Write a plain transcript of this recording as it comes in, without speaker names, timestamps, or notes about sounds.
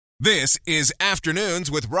This is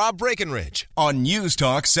Afternoons with Rob Breckenridge on News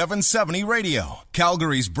Talk 770 Radio,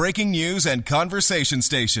 Calgary's breaking news and conversation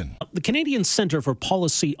station. The Canadian Centre for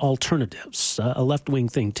Policy Alternatives, a left-wing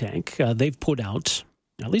think tank, they've put out,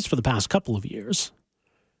 at least for the past couple of years,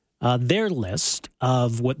 their list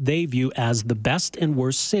of what they view as the best and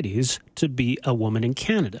worst cities to be a woman in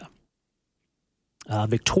Canada.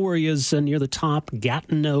 Victoria's near the top.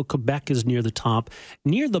 Gatineau, Quebec is near the top.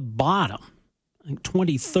 Near the bottom, I think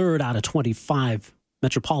 23rd out of 25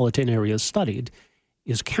 metropolitan areas studied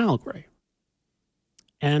is Calgary.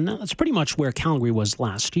 And that's pretty much where Calgary was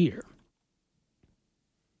last year.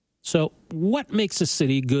 So what makes a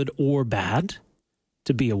city good or bad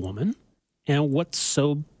to be a woman? And what's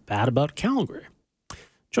so bad about Calgary?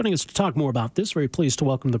 Joining us to talk more about this, very pleased to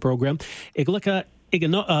welcome to the program, Iglika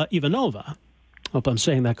Ivanova. Hope I'm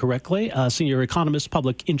saying that correctly. Senior economist,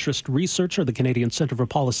 public interest researcher, the Canadian Centre for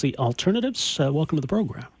Policy Alternatives. Welcome to the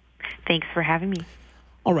program. Thanks for having me.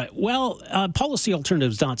 All right. Well,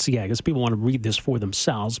 policyalternatives.ca, I guess people want to read this for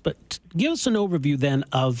themselves, but give us an overview then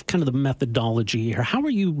of kind of the methodology here. How are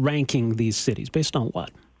you ranking these cities? Based on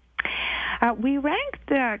what? We ranked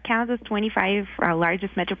Canada's 25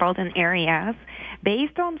 largest metropolitan areas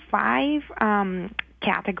based on 5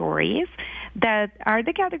 categories that are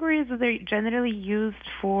the categories that are generally used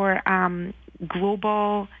for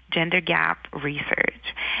global gender gap research.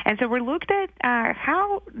 And so we're looked at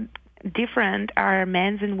how different are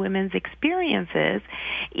men's and women's experiences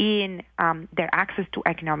in their access to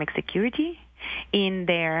economic security, in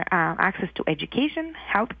their access to education,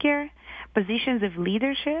 healthcare, positions of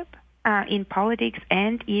leadership in politics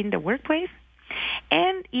and in the workplace,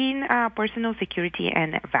 and in personal security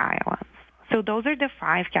and violence. So those are the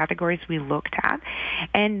 5 categories we looked at,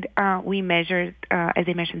 and we measured, as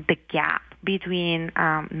I mentioned, the gap between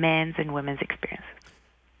men's and women's experiences.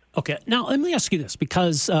 Okay. Now, let me ask you this,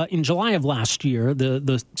 because in July of last year,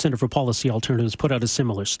 the Centre for Policy Alternatives put out a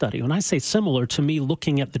similar study. When I say similar, to me,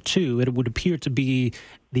 looking at the two, it would appear to be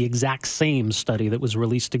the exact same study that was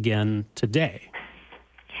released again today.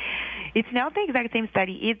 It's not the exact same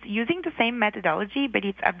study. It's using the same methodology, but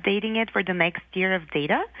it's updating it for the next year of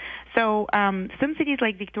data. So some cities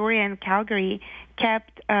like Victoria and Calgary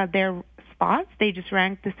kept their spots. They just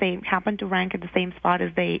ranked the same, happened to rank at the same spot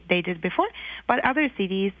as they did before. But other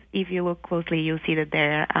cities, if you look closely, you'll see that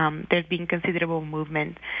there's been considerable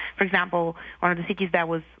movement. For example, one of the cities that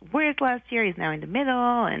was worst last year is now in the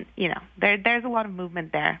middle, and there's a lot of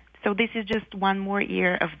movement there. So this is just one more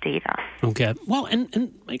year of data. Okay. Well,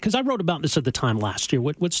 and because I wrote about this at the time last year,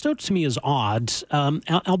 what stood to me as odd,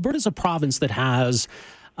 Alberta's a province that has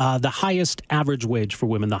the highest average wage for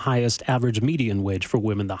women, the highest average median wage for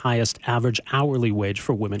women, the highest average hourly wage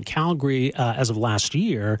for women. Calgary, as of last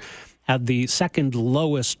year, had the second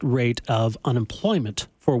lowest rate of unemployment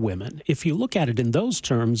for women. If you look at it in those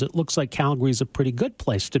terms, it looks like Calgary is a pretty good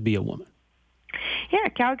place to be a woman. Yeah,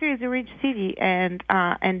 Calgary is a rich city, and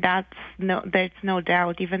there's no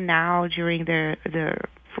doubt. Even now, during the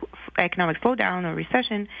economic slowdown or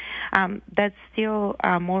recession, that's still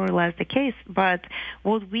more or less the case. But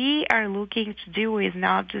what we are looking to do is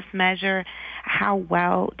not just measure how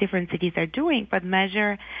well different cities are doing, but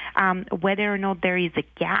measure whether or not there is a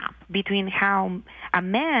gap between how a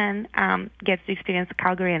man gets to experience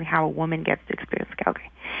Calgary and how a woman gets to experience Calgary.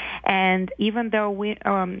 And even though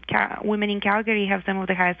women in Calgary have some of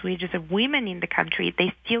the highest wages of women in the country,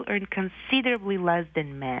 they still earn considerably less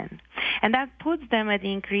than men. And that puts them at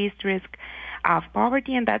increased risk of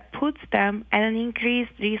poverty, and that puts them at an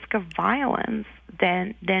increased risk of violence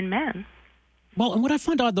than men. Well, and what I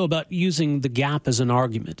find odd, though, about using the gap as an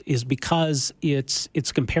argument is because it's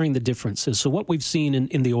comparing the differences. So what we've seen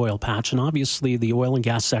in the oil patch, and obviously the oil and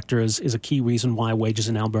gas sector is a key reason why wages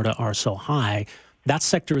in Alberta are so high. That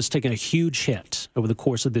sector has taken a huge hit over the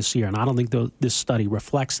course of this year, and I don't think this study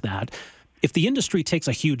reflects that. If the industry takes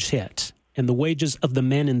a huge hit and the wages of the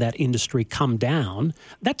men in that industry come down,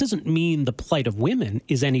 that doesn't mean the plight of women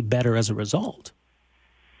is any better as a result.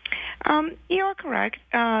 You're correct.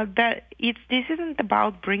 This isn't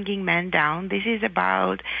about bringing men down. This is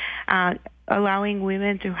about allowing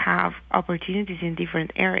women to have opportunities in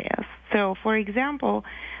different areas. So, for example,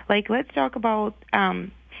 let's talk about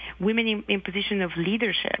women in position of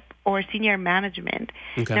leadership or senior management.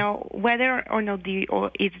 Okay. Now, whether or not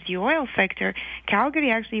it's the oil sector,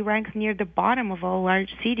 Calgary actually ranks near the bottom of all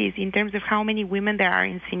large cities in terms of how many women there are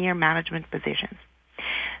in senior management positions.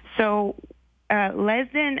 So less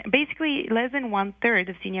than 1/3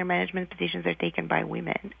 of senior management positions are taken by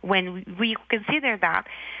women. When we consider that,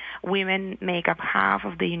 women make up half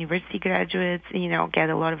of the university graduates, get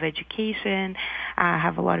a lot of education,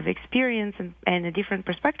 have a lot of experience and a different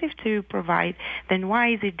perspective to provide, then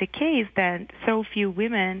why is it the case that so few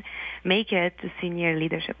women make it to senior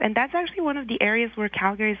leadership? And that's actually one of the areas where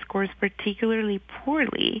Calgary scores particularly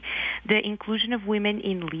poorly, the inclusion of women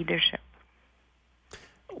in leadership.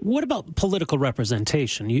 What about political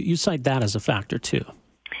representation? You cite that as a factor, too.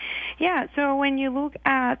 Yeah, so when you look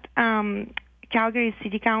at Calgary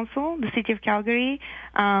City Council, the City of Calgary,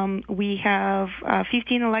 we have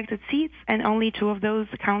 15 elected seats, and only 2 of those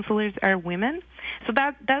councillors are women. So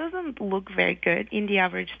that doesn't look very good in the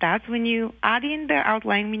average stats. When you add in the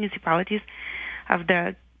outlying municipalities of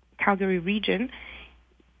the Calgary region,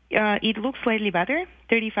 it looks slightly better.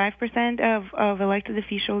 35% of elected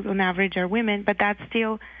officials on average are women, but that's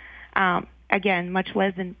still, again, much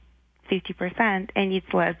less than 50%, and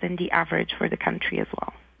it's less than the average for the country as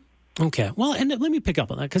well. Okay. Well, and let me pick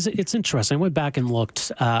up on that because it's interesting. I went back and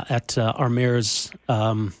looked at our mayor's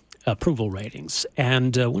approval ratings,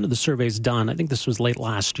 and one of the surveys done, I think this was late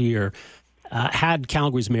last year, had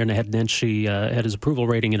Calgary's mayor, Naheed Nenshi, had his approval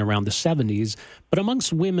rating in around the 70s, but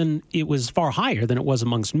amongst women, it was far higher than it was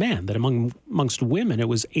amongst men. That amongst women, it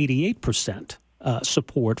was 88%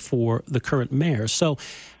 support for the current mayor. So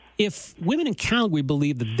if women in Calgary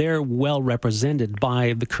believe that they're well represented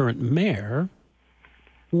by the current mayor,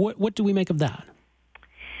 what do we make of that?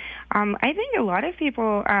 I think a lot of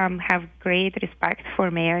people have great respect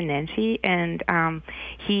for Mayor Nenshi, and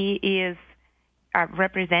he is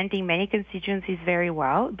representing many constituencies very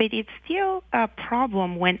well, but it's still a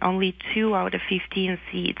problem when only 2 out of 15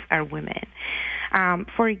 seats are women.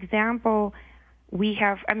 For example, we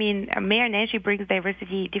have, Mayor Nenshi brings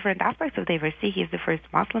diversity, different aspects of diversity. He's the first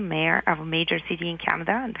Muslim mayor of a major city in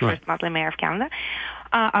Canada, and the first Muslim mayor of Canada,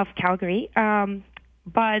 of Calgary.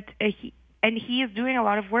 But he is doing a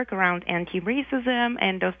lot of work around anti-racism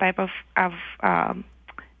and those type of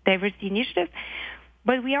diversity initiatives.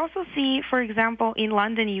 But we also see, for example, in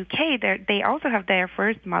London, UK, they also have their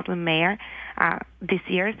first Muslim mayor this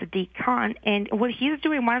year, Sadiq Khan. And what he's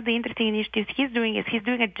doing, one of the interesting initiatives he's doing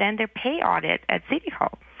a gender pay audit at City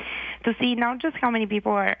Hall to see not just how many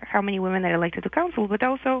women are elected to council, but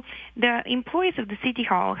also the employees of the City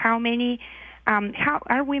Hall, how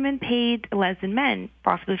are women paid less than men,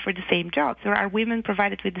 possibly for the same jobs, or are women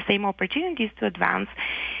provided with the same opportunities to advance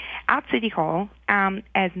at City Hall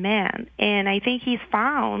as men? And I think he's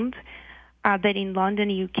found that in London,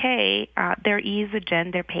 UK, there is a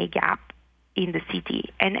gender pay gap in the city.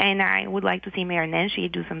 And I would like to see Mayor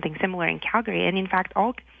Nenshi do something similar in Calgary. And in fact,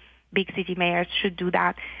 all big city mayors should do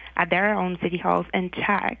that at their own city halls and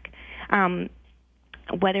check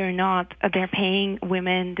whether or not they're paying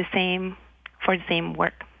women the same for the same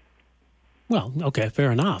work. Well, okay,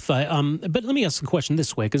 fair enough. But let me ask the question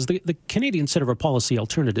this way, because the Canadian Centre for Policy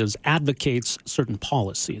Alternatives advocates certain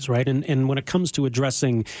policies, right? And when it comes to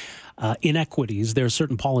addressing inequities, there are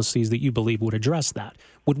certain policies that you believe would address that.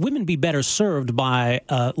 Would women be better served by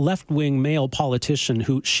a left-wing male politician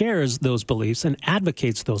who shares those beliefs and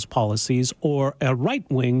advocates those policies, or a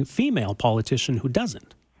right-wing female politician who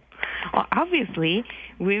doesn't? Well, obviously,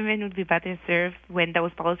 women would be better served when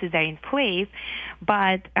those policies are in place,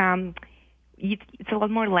 but it's a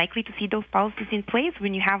lot more likely to see those policies in place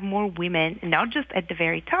when you have more women, not just at the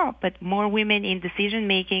very top, but more women in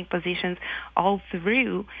decision-making positions all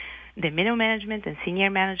through the middle management and senior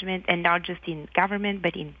management, and not just in government,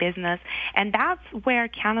 but in business. And that's where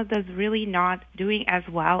Canada's really not doing as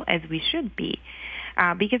well as we should be.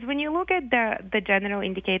 Because when you look at the general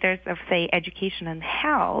indicators of, say, education and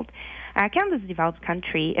health, Canada's a developed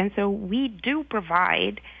country, and so we do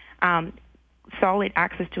provide solid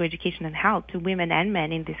access to education and health to women and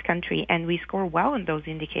men in this country, and we score well on those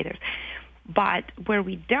indicators. But where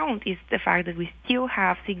we don't is the fact that we still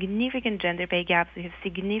have significant gender pay gaps. We have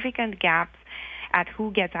significant gaps at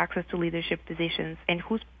who gets access to leadership positions and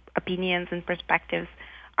whose opinions and perspectives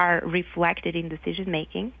are reflected in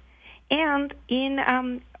decision-making. And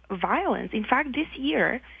in violence. In fact, this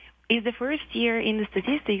year is the first year in the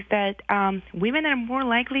statistics that women are more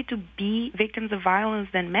likely to be victims of violence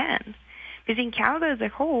than men. Because in Canada as a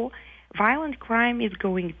whole, violent crime is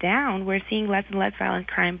going down. We're seeing less and less violent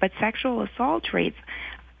crime, but sexual assault rates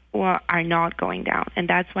are not going down. And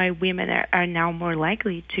that's why women are now more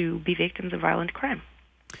likely to be victims of violent crime.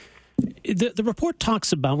 The report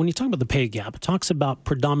talks about, when you talk about the pay gap, it talks about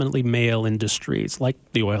predominantly male industries, like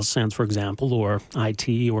the oil sands, for example, or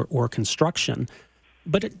IT or construction.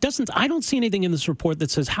 But it doesn't. I don't see anything in this report that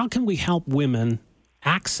says, how can we help women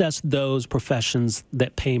access those professions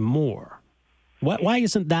that pay more? Why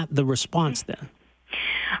isn't that the response then?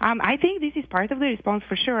 I think this is part of the response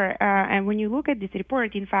for sure. And when you look at this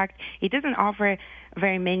report, in fact, it doesn't offer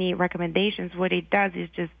very many recommendations. What it does is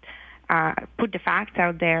just put the facts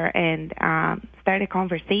out there and start a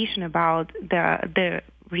conversation about the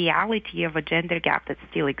reality of a gender gap that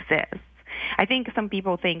still exists. I think some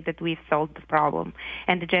people think that we've solved the problem,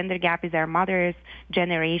 and the gender gap is our mother's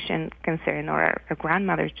generation concern or our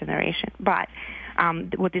grandmother's generation. But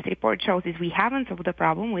what this report shows is we haven't solved the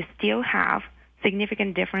problem. We still have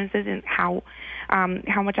significant differences in how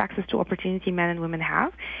much access to opportunity men and women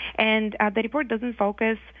have. And the report doesn't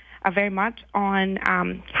focus very much on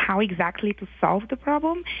how exactly to solve the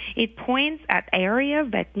problem. It points at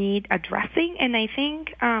areas that need addressing, and I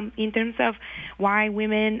think in terms of why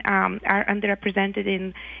women are underrepresented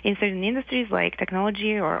in certain industries like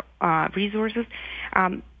technology or resources,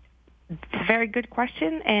 it's a very good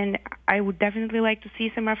question, and I would definitely like to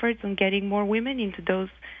see some efforts on getting more women into those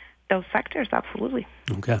sectors, absolutely.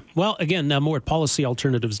 Okay. Well, again, more at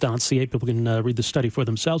policyalternatives.ca. People can read the study for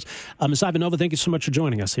themselves. Ms. Ivanova, thank you so much for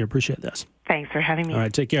joining us here. Appreciate this. Thanks for having me. All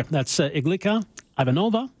right, take care. That's Iglika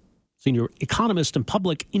Ivanova, senior economist and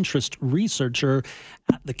public interest researcher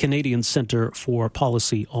at the Canadian Centre for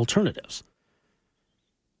Policy Alternatives,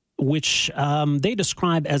 which they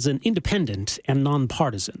describe as an independent and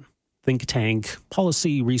nonpartisan think tank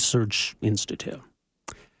policy research institute.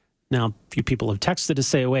 Now, a few people have texted to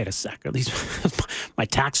say, wait a sec, are these my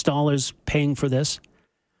tax dollars paying for this?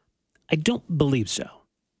 I don't believe so.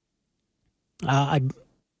 I'll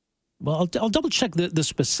double-check the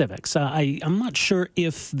specifics. I'm not sure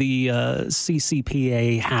if the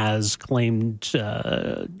CCPA has claimed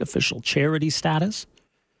official charity status,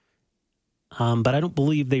 but I don't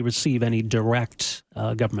believe they receive any direct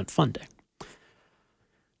government funding.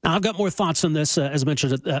 Now, I've got more thoughts on this, as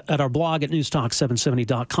mentioned, at our blog at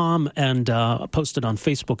newstalk770.com and posted on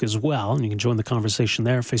Facebook as well. And you can join the conversation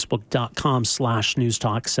there,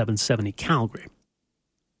 facebook.com/newstalk770Calgary.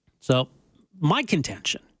 So my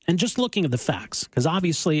contention, and just looking at the facts, because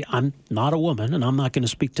obviously I'm not a woman, and I'm not going to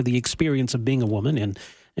speak to the experience of being a woman in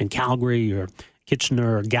Calgary or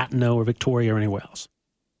Kitchener or Gatineau or Victoria or anywhere else.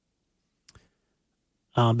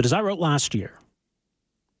 But as I wrote last year,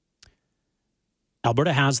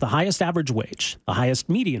 Alberta has the highest average wage, the highest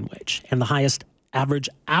median wage, and the highest average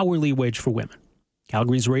hourly wage for women.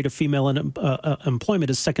 Calgary's rate of female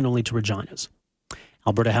employment is second only to Regina's.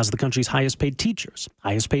 Alberta has the country's highest paid teachers,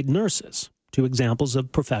 highest paid nurses, two examples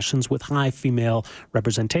of professions with high female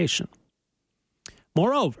representation.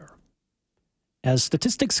 Moreover, as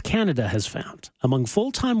Statistics Canada has found, among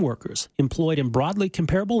full-time workers employed in broadly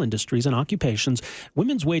comparable industries and occupations,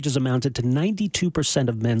 women's wages amounted to 92%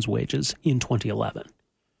 of men's wages in 2011.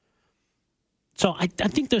 So I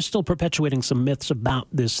think they're still perpetuating some myths about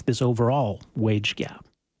this overall wage gap.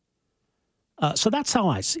 So that's how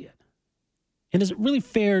I see it. And is it really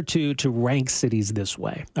fair to rank cities this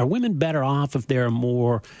way? Are women better off if there are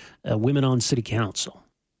more women on city council?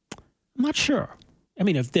 I'm not sure. I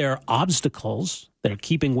mean, if there are obstacles that are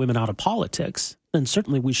keeping women out of politics, then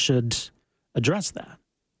certainly we should address that.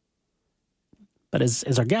 But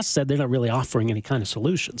as our guest said, they're not really offering any kind of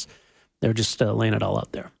solutions. They're just laying it all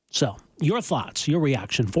out there. So your thoughts, your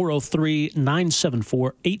reaction,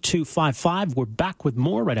 403-974-8255. We're back with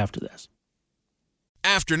more right after this.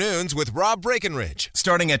 Afternoons with Rob Breckenridge,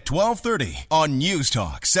 starting at 12:30 on News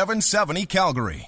Talk 770 Calgary.